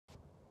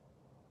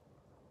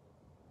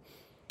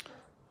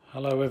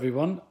Hello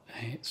everyone,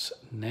 it's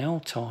now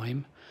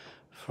time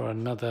for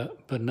another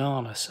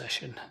banana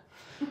session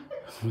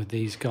with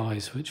these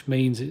guys, which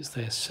means it's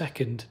their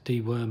second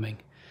deworming,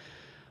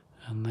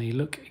 and they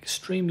look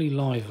extremely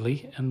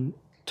lively and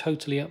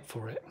totally up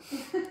for it.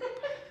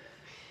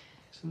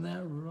 Isn't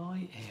that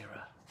right,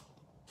 Hera?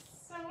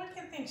 So what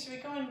do you think? Should we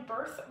go in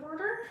birth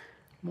order?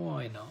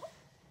 Why not?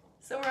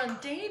 So we're on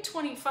day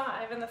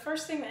 25, and the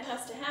first thing that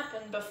has to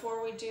happen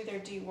before we do their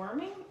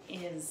deworming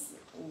is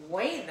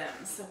weigh them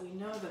so we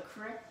know the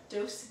correct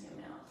dosing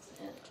amount.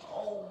 And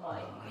oh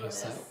my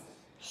goodness. That's that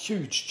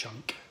huge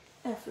chunk.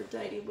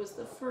 Aphrodite was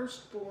the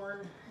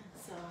firstborn,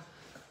 so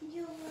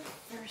you were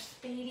first,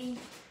 baby.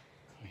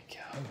 There we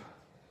go.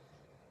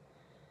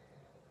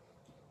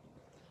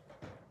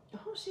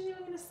 Oh, she's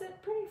even gonna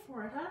sit pretty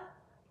for it, huh?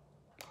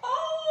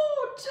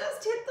 Oh,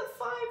 just hit the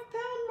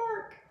 5-pound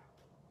mark.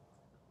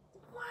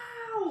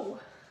 Wow.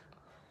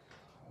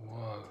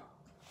 Whoa.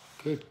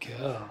 Good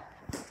girl.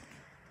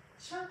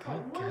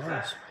 Good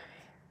girl,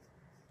 sweetie.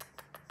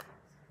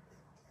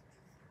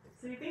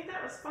 So you think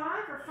that was 5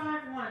 or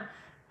 5'1"?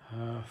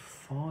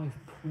 5.01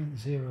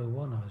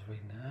 I was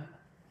reading that.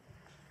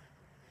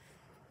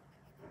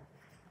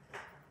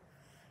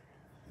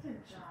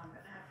 Good job,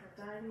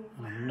 Aphrodite.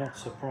 I'm not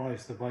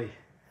surprised the way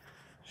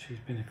she's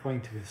been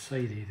acquainted with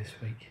Sadie this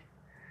week.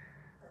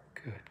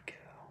 Good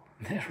girl.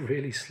 They're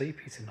really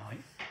sleepy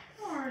tonight.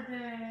 Are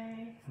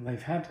they? And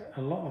they've had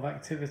a lot of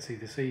activity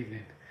this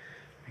evening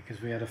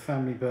because we had a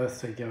family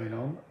birthday going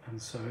on, and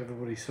so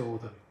everybody saw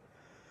them.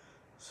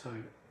 So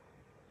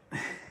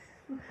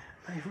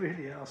they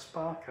really are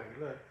Sparko,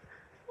 look.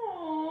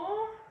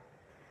 Aww.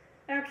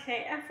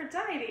 Okay,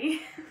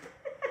 Aphrodite.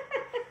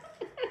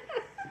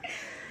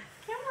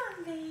 Come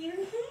on,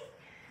 baby.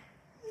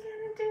 We're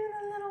gonna do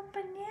the little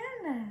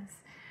bananas.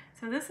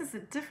 So this is a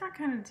different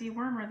kind of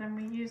dewormer than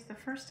we used the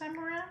first time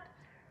around.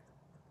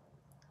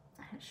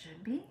 It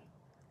should be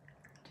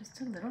just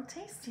a little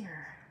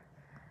tastier.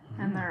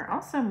 And they're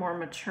also more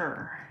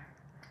mature.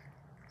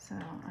 So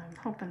I'm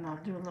hoping they'll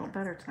do a little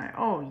better tonight.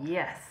 Oh,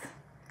 yes.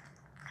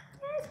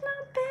 It's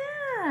not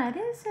bad,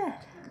 is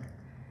it?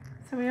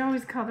 So we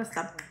always call this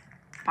a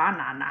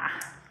banana.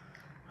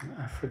 And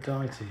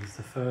Aphrodite is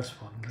the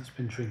first one that's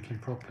been drinking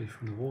properly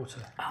from the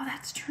water. Oh,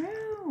 that's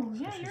true.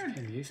 So Yeah, she's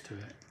getting used to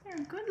it. you're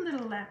a good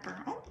little lapper.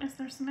 Oh, is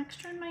there some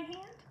extra in my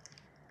hand?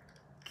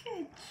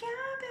 Good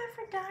job,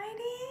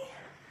 Aphrodite.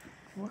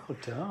 Well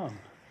done.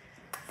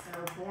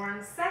 So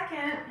born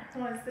second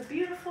was the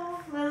beautiful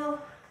little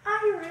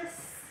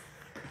Iris.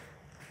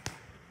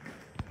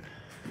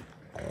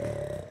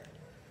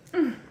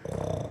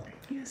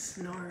 You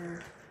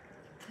snorer.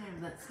 I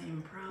have that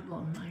same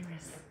problem,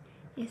 Iris.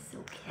 It's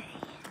okay.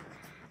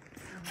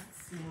 So let's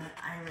see what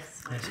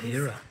Iris There's weighs.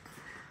 Hera.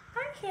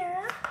 Hi,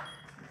 Hera.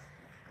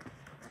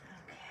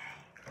 Okay.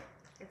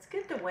 It's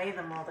good to weigh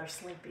them while they're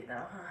sleepy,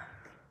 though, huh?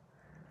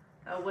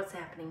 Oh, what's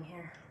happening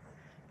here?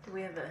 Do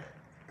we have a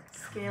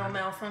scale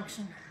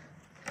malfunction?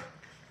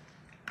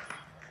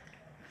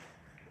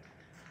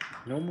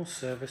 Normal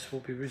service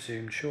will be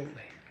resumed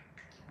shortly.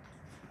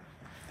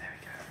 There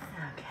we go.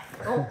 Okay.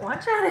 Oh,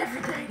 watch out,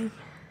 Aphrodite.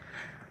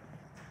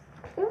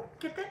 Oh,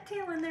 get that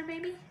tail in there,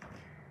 baby.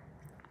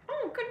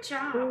 Oh, good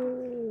job.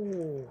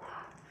 Oh.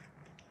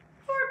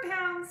 4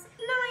 pounds,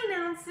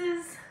 9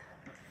 ounces.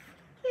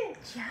 Good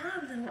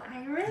job, little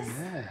Iris.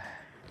 Yeah.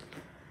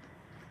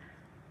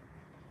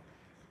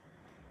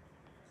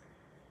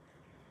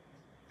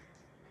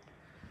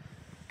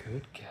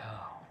 Good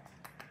girl.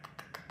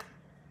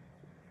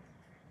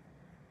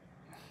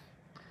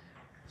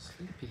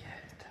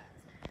 Sleepyhead.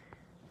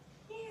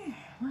 Here,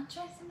 want to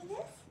try some of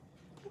this?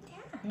 Good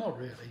job. Not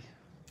really.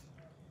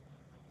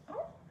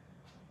 Oh,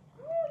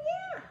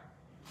 yeah.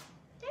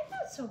 That's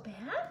not so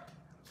bad.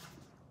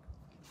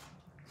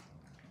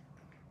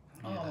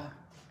 Yeah,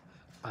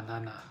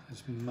 banana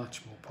is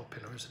much more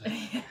popular, isn't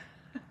it?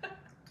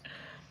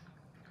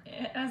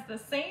 It has the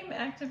same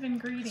active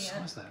ingredient.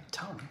 So is that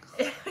tongue?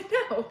 I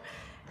know.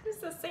 It's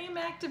the same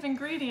active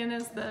ingredient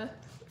as the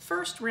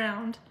first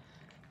round,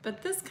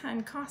 but this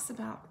kind costs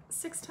about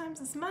 6 times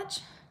as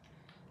much.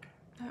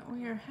 But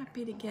we are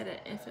happy to get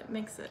it if it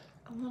makes it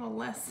a little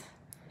less.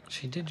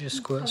 She did just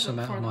squirt some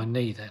out of my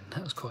knee then.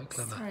 That was quite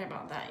clever. Sorry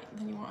about that.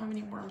 Then you won't have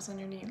any worms on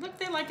your knee. Look,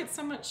 they like it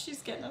so much,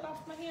 she's getting it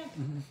off my hand.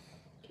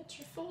 Get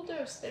your full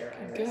dose there,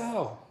 Iris.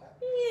 Go.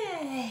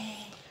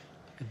 Yay.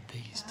 Look at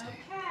these two.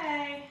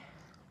 Okay.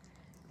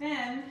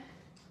 Then,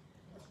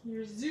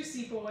 your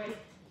Zeusy boy.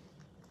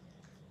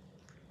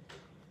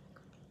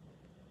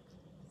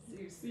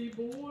 Zeusy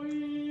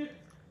boy.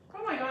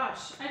 Oh my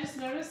gosh, I just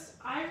noticed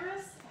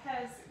Iris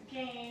has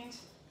gained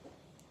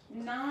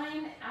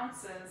 9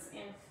 ounces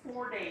in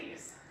 4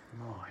 days.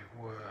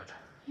 My word.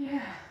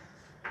 Yeah.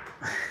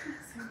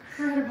 That's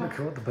incredible. Look at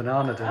what the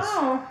banana does.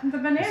 Oh, the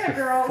banana It's the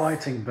girls.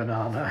 fighting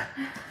banana.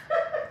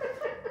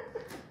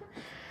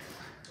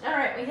 All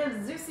right, we have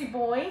Zeusy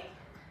boy.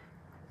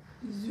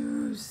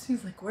 Zeus.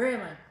 He's like, where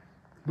am I?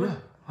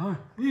 Where? Oh,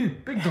 you,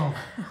 big dog.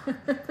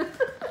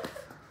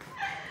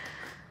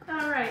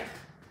 All right,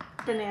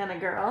 banana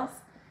girls.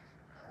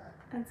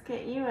 Let's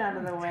get you out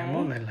of the way. Come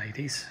on then,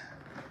 ladies.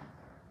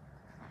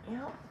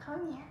 Yep,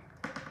 come here.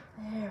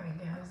 There we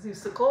go,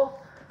 Zeusical.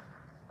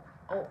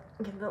 Oh,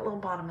 get that little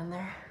bottom in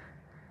there.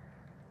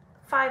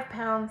 5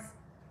 pounds.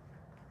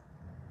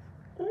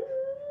 Ooh,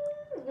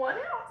 1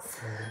 ounce.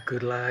 Oh,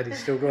 good lad, he's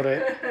still got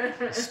it.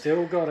 He's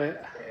still got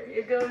it. There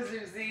you go,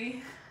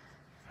 Zuzi.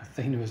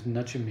 Athena was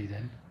nudging me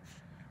then.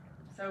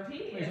 So he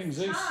What do you think, is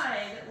Zeus?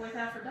 tied with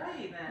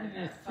Aphrodite then What do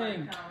you at 5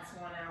 think? pounds,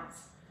 1 ounce.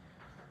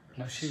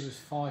 No, she was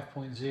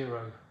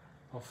 5.0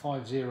 or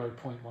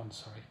 50.1,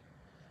 sorry.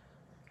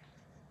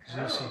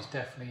 Zeus is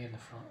definitely in the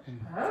front.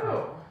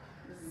 Oh,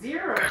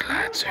 0. Good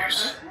lad,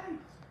 Zeus.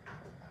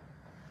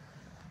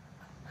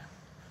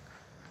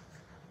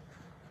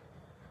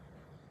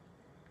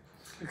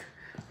 Okay.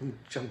 I'm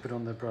jumping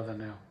on their brother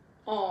now.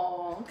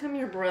 Oh, come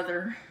here,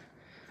 brother.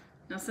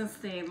 Now, since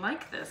they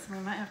like this, we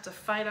might have to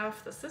fight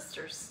off the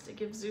sisters to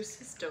give Zeus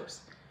his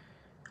dose.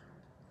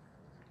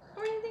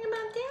 What do you think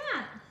about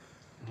that?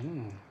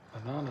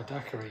 Banana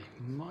daiquiri,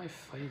 my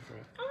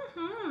favourite.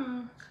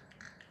 Mm-hmm.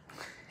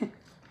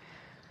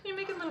 You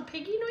making little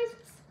piggy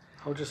noises?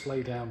 I'll just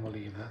lay down while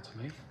you give that to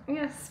me.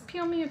 Yes,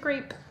 peel me a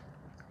grape.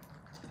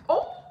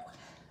 Oh!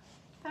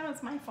 That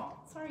was my fault.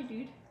 Sorry,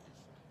 dude.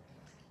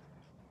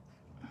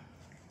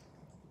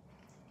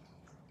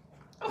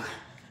 Oh.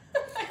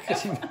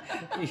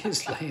 He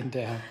is laying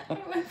down. I'm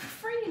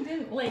afraid he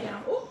didn't lay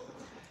down.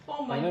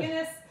 Oh my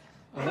goodness.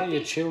 I know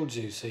you're chilled,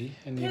 Zeusy,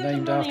 and you're Here's the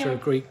named after a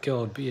money. Greek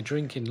god, but you're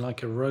drinking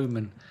like a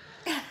Roman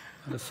at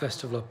the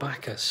festival of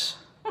Bacchus,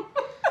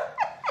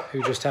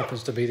 who just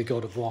happens to be the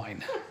god of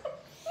wine.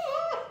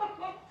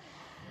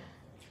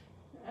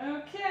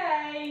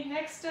 Okay,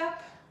 next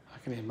up, I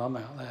can hear Mum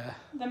out there.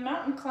 the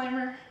mountain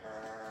climber.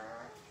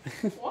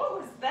 What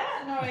was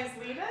that noise,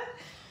 Leda?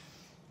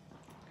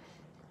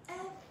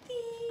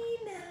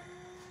 Athena.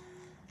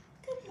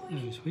 Good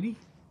morning. Sweetie.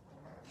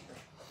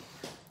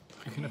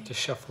 You're going to have to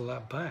shuffle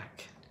that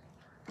back.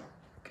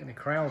 Getting a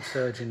crowd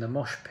surge in the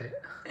mosh pit.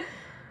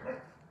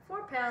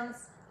 4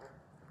 pounds.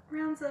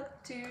 Rounds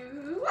up to,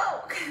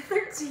 whoa,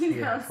 13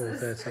 Yeah, ounces.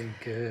 413,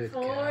 good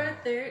girl.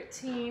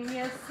 413.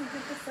 Yes, get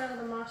this out of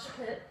the mosh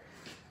pit.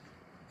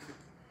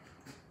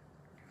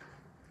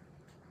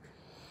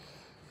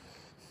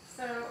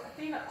 So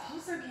Athena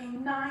also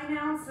gained 9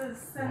 ounces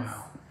since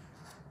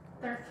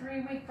their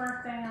 3-week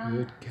birthday on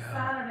Good girl.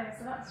 Saturday.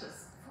 So that's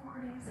just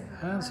 4 days ago.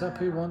 Hands up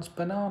who wants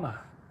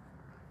banana.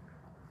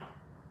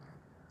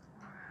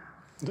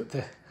 Look,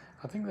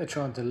 I think they're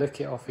trying to lick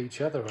it off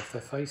each other, off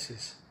their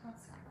faces.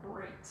 That's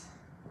great.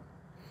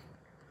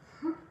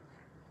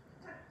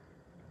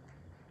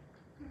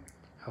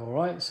 All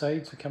right,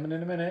 Sage, we're coming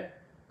in a minute.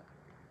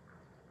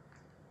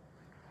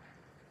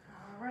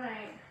 All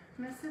right,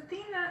 Miss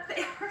Athena.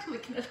 They are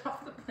licking it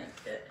off the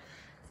blanket.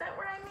 Is that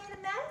where I made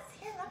a mess?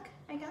 Here, look.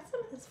 I got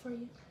some of this for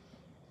you.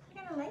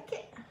 You're gonna like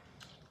it.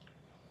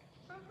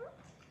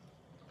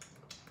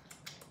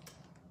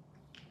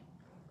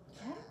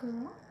 Yeah,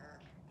 girl.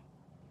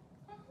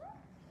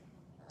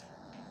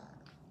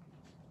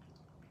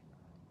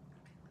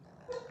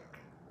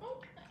 Oh,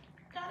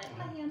 got it in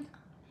my hand.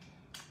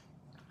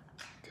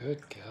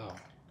 Good girl.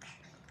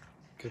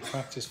 Good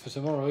practice for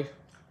tomorrow.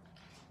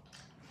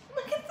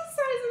 Look at the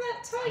size of that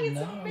tongue. It's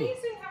know.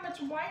 amazing how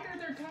much wider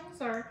their tongues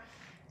are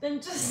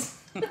than just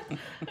a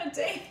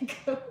day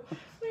ago.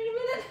 Wait a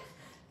minute.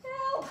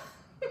 Help.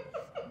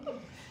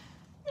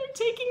 They're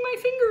taking my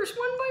fingers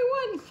one by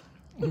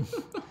one.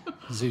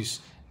 Zeus,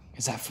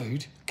 is that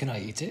food? Can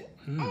I eat it?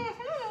 She's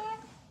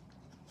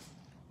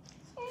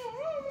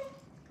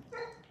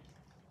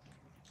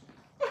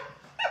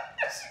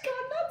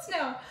going nuts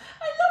now.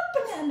 I love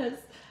bananas.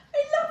 I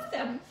love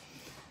them.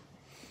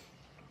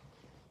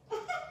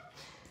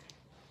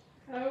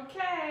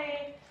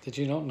 Okay. Did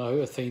you not know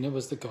Athena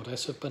was the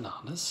goddess of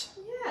bananas?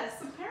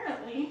 Yes,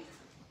 apparently.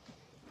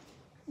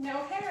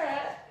 Now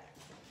Hera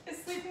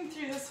is sleeping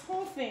through this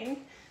whole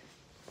thing,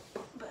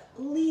 but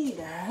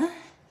Leda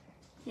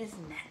is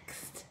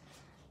next.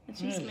 And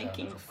she's Hello,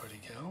 making little pretty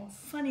girl.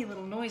 funny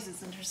little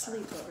noises in her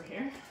sleep over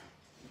here.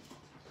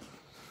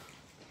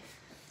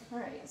 All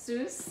right,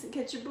 Zeus,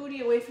 get your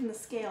booty away from the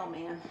scale,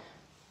 man.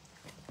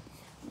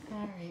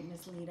 All right,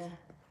 Miss Leda.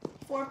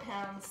 4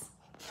 pounds.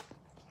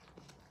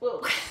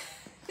 Whoa.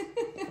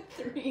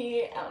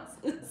 3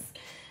 ounces.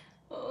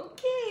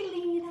 Okay,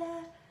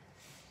 Leda.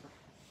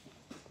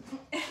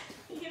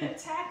 You gonna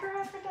attack her,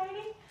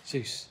 Aphrodite?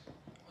 Zeus,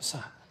 what's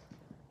that?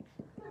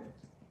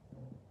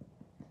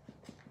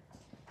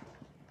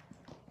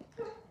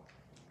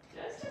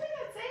 Just doing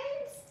it,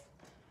 James.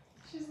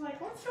 She's like,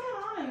 what's going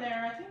on in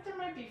there? I think there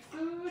might be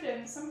food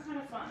and some kind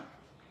of fun.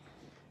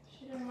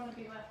 She didn't want to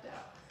be left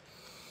out.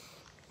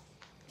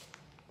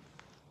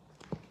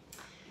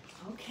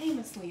 Okay,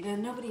 Miss Leda,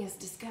 nobody has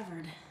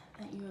discovered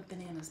that you have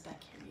bananas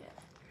back here yet.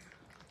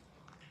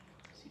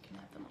 So you can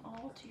have them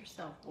all to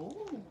yourself.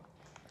 Oh, is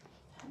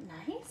that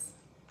nice?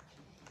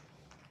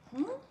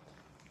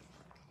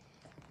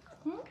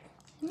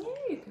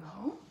 There you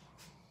go.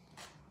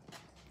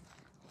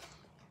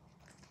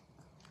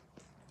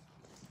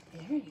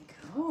 There you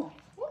go.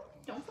 Whoop,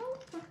 don't fall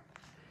over.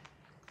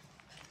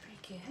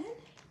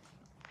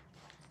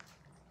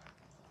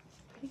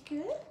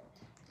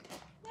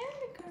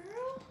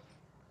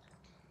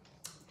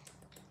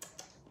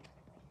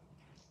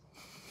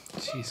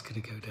 She's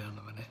going to go down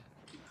a minute.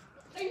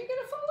 Are you going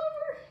to fall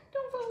over?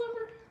 Don't fall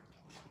over.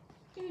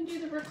 Going to do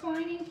the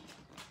reclining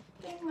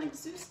thing like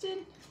Zeus did.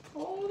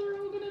 Oh, they're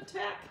all going to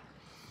attack.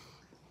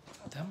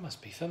 That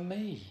must be for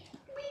me.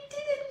 We did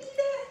it,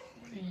 Leda.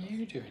 What are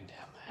you doing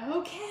down there?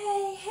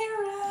 Okay,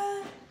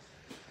 Hera.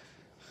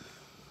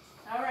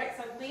 All right,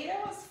 so Leda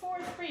was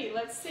 4'3".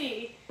 Let's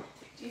see.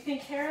 Do you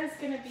think Hera's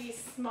going to be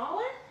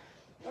smaller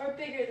or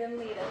bigger than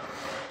Leda?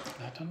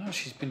 I don't know.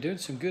 She's been doing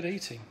some good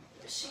eating.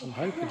 I'm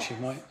hoping she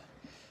might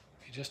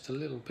be just a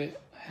little bit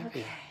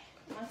heavier. Okay,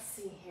 let's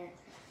see here.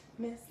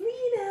 Miss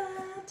Leda,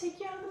 take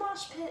you out of the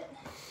mosh pit.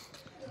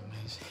 And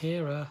there's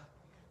Hera.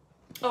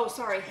 Oh,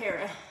 sorry,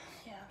 Hera.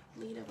 Yeah,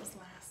 Leda was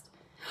last.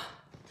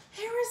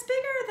 Hera's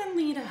bigger than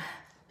Leda.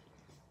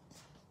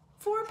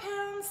 4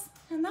 pounds,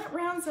 and that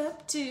rounds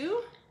up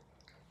to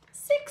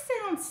 6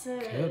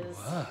 ounces. Good work.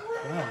 Wow,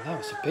 that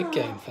was a big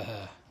game for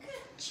her.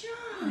 Good job.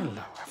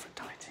 Hello,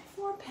 Aphrodite.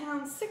 4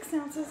 pounds, 6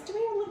 ounces. Do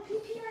we have a little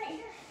pee-pee right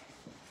here?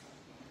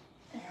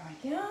 There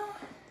we go.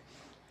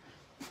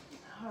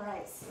 All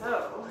right,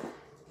 so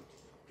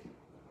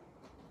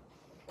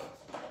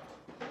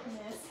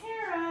Miss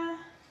Hera.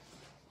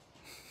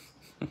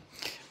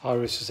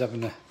 Iris is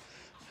having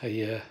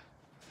a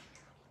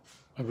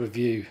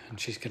review, and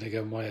she's going to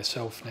go and weigh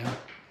herself now.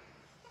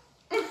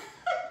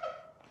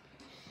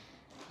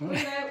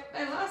 Wait,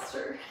 I lost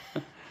her.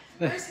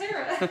 Where's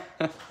Hera?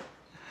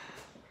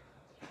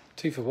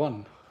 2 for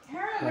 1.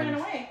 Hera ran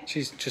away.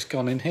 She's just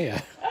gone in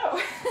here.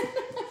 Oh,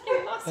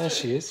 I lost her. There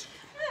she is.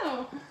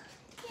 Oh,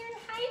 you're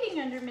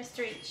hiding under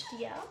Mr.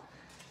 HDL.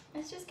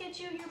 Let's just get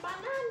you your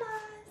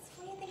bananas.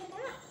 What do you think of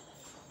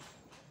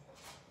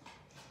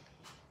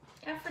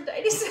that?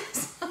 Aphrodite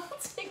says, I'll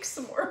take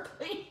some more,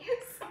 please.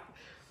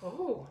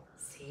 Oh,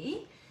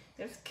 see?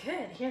 That's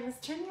good. Here,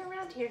 let's turn you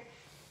around here.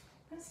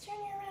 Let's turn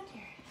you around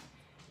here.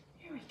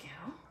 Here we go.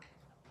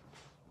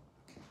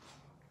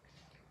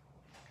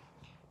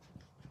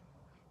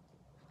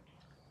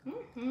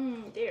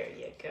 There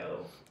you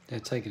go. They're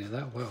taking it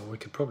that well. We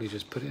could probably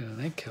just put it in an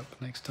egg cup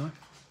next time.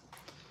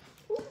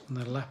 And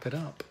they'll lap it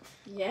up.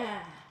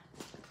 Yeah.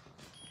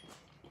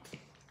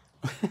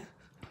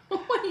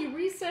 Are you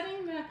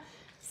resetting the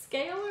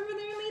scale over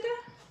there, Leda?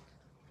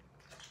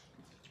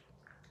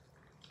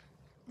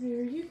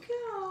 There you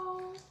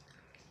go.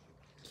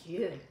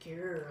 Good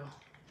girl.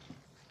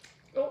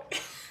 Oh.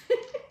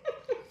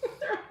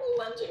 They're all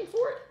lunging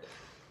for it.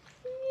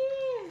 Yeah.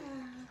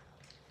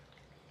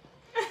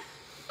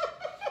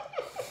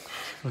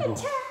 Oh.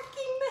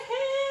 Attacking the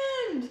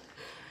hand!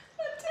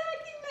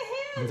 Attacking the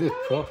hand! They're How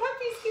many prob-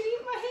 puppies can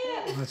eat my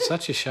hand? Well, it's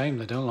such a shame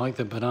they don't like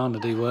the banana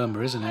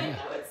dewormer, isn't I it?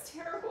 know, it's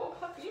terrible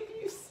puppy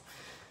abuse.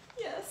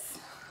 Yes.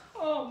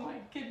 Oh my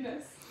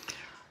goodness.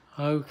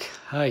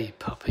 Okay,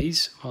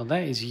 puppies. Well,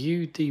 that is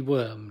you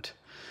dewormed.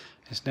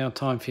 It's now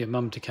time for your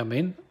mum to come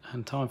in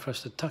and time for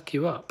us to tuck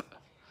you up.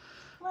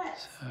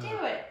 Let's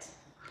do it.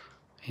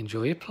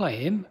 Enjoy your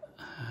playing,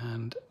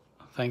 and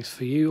thanks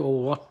for you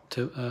all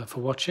for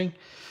watching,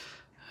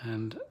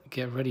 and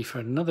get ready for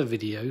another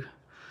video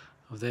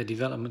of their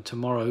development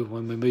tomorrow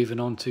when we're moving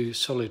on to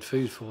solid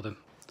food for them.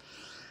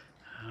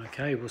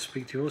 Okay, we'll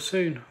speak to you all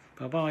soon.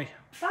 Bye-bye.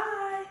 Bye.